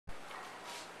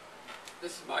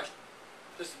this is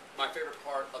my favorite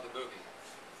part of the movie.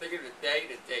 Thinking of the day,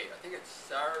 the date. I think it's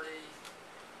Saturday,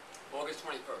 August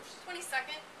 21st.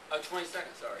 22nd. Oh,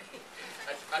 22nd, sorry.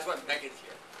 That's why Megan's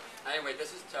here. Anyway,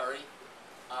 this is Terry.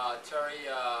 I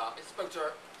spoke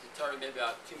to Terry maybe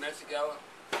about 2 minutes ago.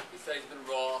 He said he's been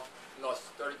raw. He lost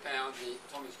 30 pounds. And he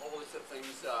told me a whole list of things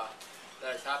that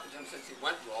has happened to him since he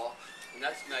went raw. And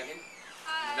that's Megan.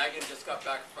 Hi. Megan just got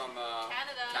back from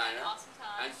Canada. Awesome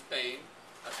time. And Spain.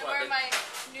 That's I'm wearing my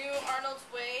new Arnold's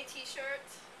Way t-shirt.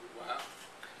 Wow.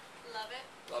 Love it.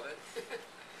 Love it.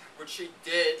 Which she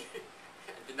did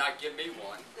not give me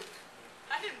one.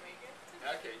 I didn't make it.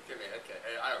 Okay, give me it. Okay,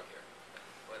 I don't care.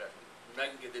 Whatever.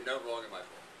 Megan did no wrong in my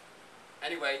book.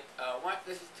 Anyway,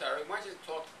 this is Terry. Why don't you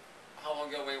talk how long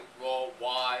ago we went raw,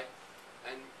 why?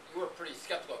 And you were pretty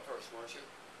skeptical at first, weren't you?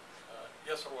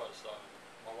 Yes, I was.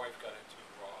 My wife got into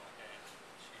raw, and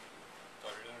she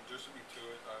started introducing me to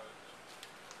it. I was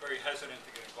very hesitant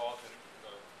to get involved in it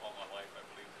because all my life I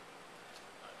believed in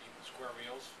eating square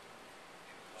meals.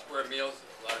 Square meals,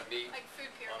 a lot of meat. Like food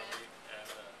A pyramid. lot of meat,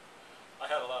 and I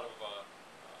had a lot of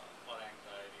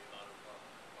anxiety, a lot of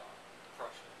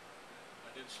depression.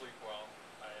 I didn't sleep well.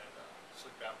 I had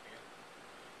sleep apnea.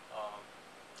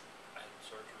 I had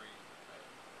surgery. I had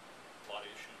a lot of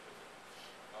issues with it.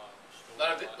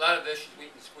 A lot of issues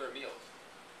eating square meals.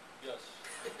 Yes.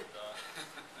 And,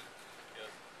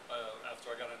 yes. After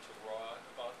I got into raw,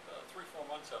 about 3-4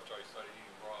 months after I started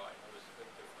eating raw, I noticed a big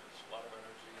difference. A lot of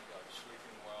energy. I was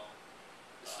sleeping well.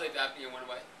 The sleep apnea went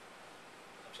away?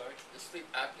 I'm sorry? The sleep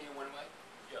apnea went away?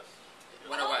 Yes. It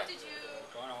went away? Did you...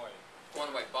 Gone away. Going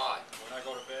away, bye. When I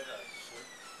go to bed, I sleep.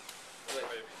 Good.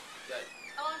 Baby. Good.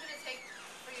 How long did it take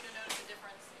for you to notice a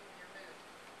difference in your mood?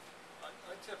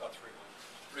 I'd say about 3 months.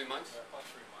 3 months? Yeah, about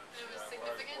 3 months. It was where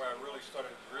significant? where I really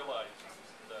started to realize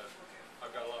that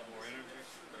I've got a lot more energy,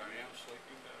 that I am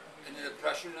sleeping better. And the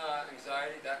depression,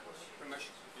 anxiety, that was pretty much...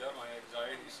 Yeah, my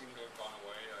anxiety seemed to have gone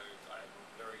away. I'm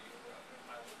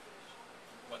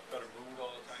much better mood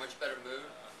all the time. Much better mood?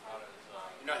 Not as,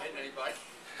 You're not hitting anybody?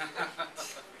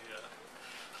 yeah.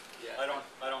 Yeah.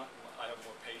 I have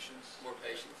more patience. More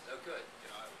patience? Oh, good. You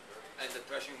know, I was very... And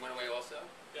depression went away also?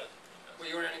 Yes. Were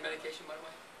you on any medication, by the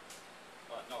way?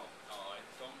 No, I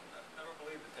never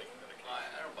believed in taking medication.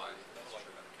 I don't buy it. Never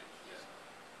liked medication. Yeah.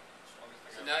 Strongest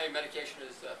thing So now your medication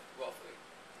is raw food?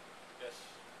 Yes.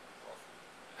 Raw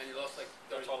food. And you lost like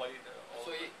 30... That's all I eat.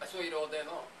 I saw you eat all day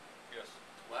long? Yes.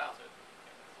 Wow. That's it.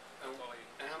 And, That's all I eat.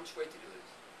 and how much weight did you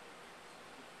lose?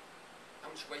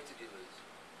 How much weight did you lose?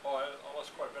 Oh, I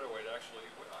lost quite a bit of weight actually.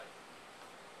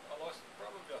 I lost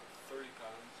probably about 30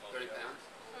 pounds. 30 pounds?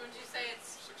 So would you say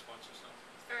it's 6 months or something.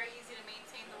 very easy to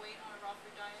maintain the weight on a raw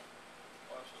food diet?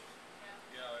 Oh, absolutely.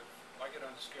 Yeah. Yeah, I get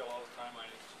on the scale all the time. I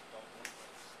just don't move.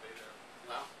 I stay there.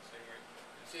 Wow. Same weight.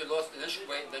 So you lost initial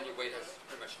weight and then your weight has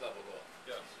pretty much leveled off.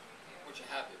 Yes. Which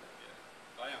you're happy with.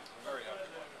 Yeah. I am. I'm very happy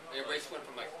about it. And your weight went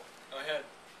from like I had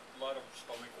a lot of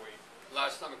stomach weight. a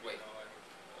lot of stomach weight. You know,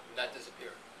 And that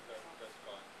disappeared. That's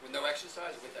gone. With no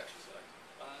exercise or with exercise?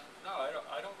 No,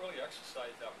 I don't really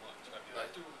exercise that much. I mean, Right.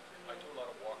 I do a lot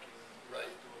of walking. Right.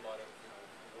 I do a lot of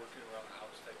working around the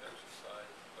house type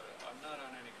exercise, but I'm not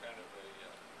on any kind of a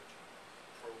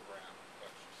program of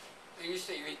exercise. And you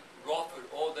say you eat raw food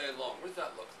all day long. What does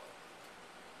that look like?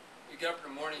 You get up in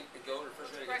the morning and go to the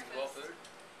refrigerator and get some raw food?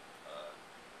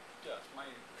 Yes,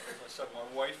 as I said, my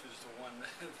wife is the one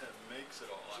that makes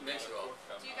it all. She makes it all.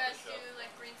 Do you guys do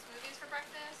like green smoothies for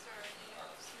breakfast, or any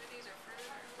smoothies or fruit?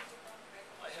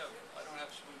 I don't have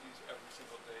smoothies every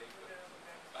single day, but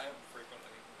I have them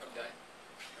frequently. Okay.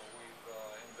 You know, we've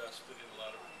invested in a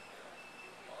lot of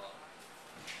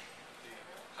the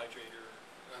hydrator,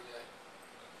 Okay.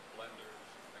 blenders,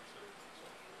 mixers. So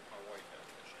my wife has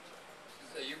it, she said.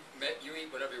 So you eat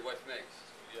whatever your wife makes?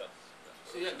 Yes.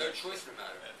 So you have no choice in the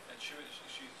matter? And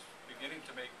she's beginning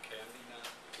to make candy now.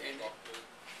 Candy? Chocolate.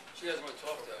 She doesn't want to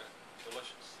talk to her.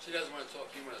 Delicious. She doesn't want to talk,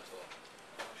 you want to talk.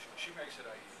 She makes it,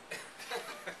 I eat.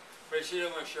 But she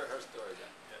doesn't want to share her story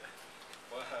then? Yeah.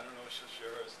 Well, I don't know if she'll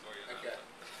share her story or not. Okay.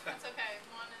 That's okay.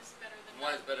 One is better than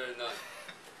One none. is better than none.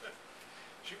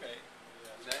 She may.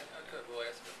 You may? Okay, we'll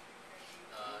ask her.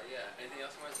 Yeah. Anything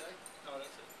else you want to say? No,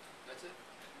 that's it. That's it?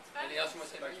 It's better. Anything else you want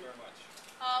to say? Thanks Maggie? very much.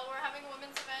 We're having a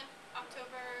women's event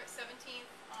October 17th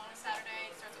on a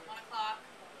Saturday. It starts at 1 o'clock.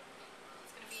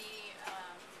 It's going to be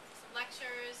some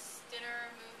lectures, dinner,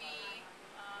 movie,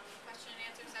 question and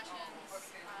answer sessions,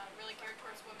 really geared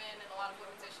towards women and a lot of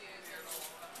women's issues, and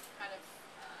kind of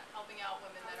helping out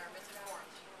women that are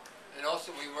misinformed. And also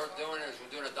we're doing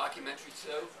a documentary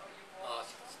too.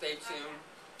 Stay tuned.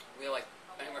 We have like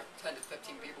anywhere from 10 to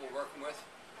 15 people we're working with.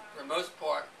 For the most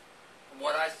part, from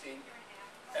what I've seen,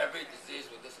 every disease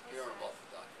will disappear in both of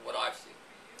them, from what I've seen.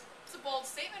 It's a bold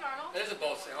statement, Arnold. It is a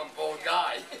bold statement. I'm a bold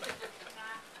guy.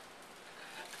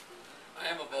 I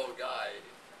am a bold guy.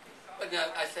 But now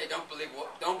I say, don't believe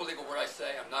a word I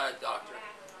say. I'm not a doctor.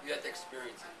 You have to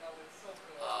experience it.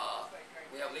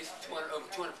 We have at least over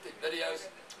 250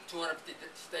 videos, 250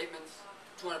 statements,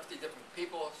 250 different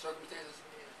people, circumstances.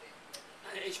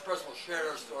 And each person will share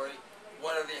their story,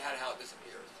 whether they had, how it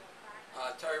disappears.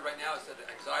 Terry right now said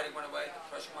that anxiety went away,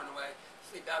 depression went away,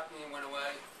 sleep apnea went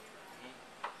away.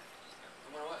 It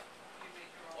went away.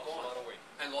 Lost a lot of weight.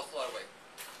 And lost a lot of weight.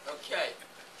 Okay.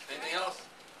 Anything else?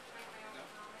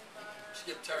 We should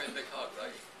give Terry a big hug,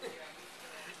 right?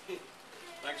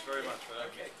 Thanks very much for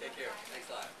having me. Okay, take care. Thanks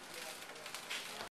a lot.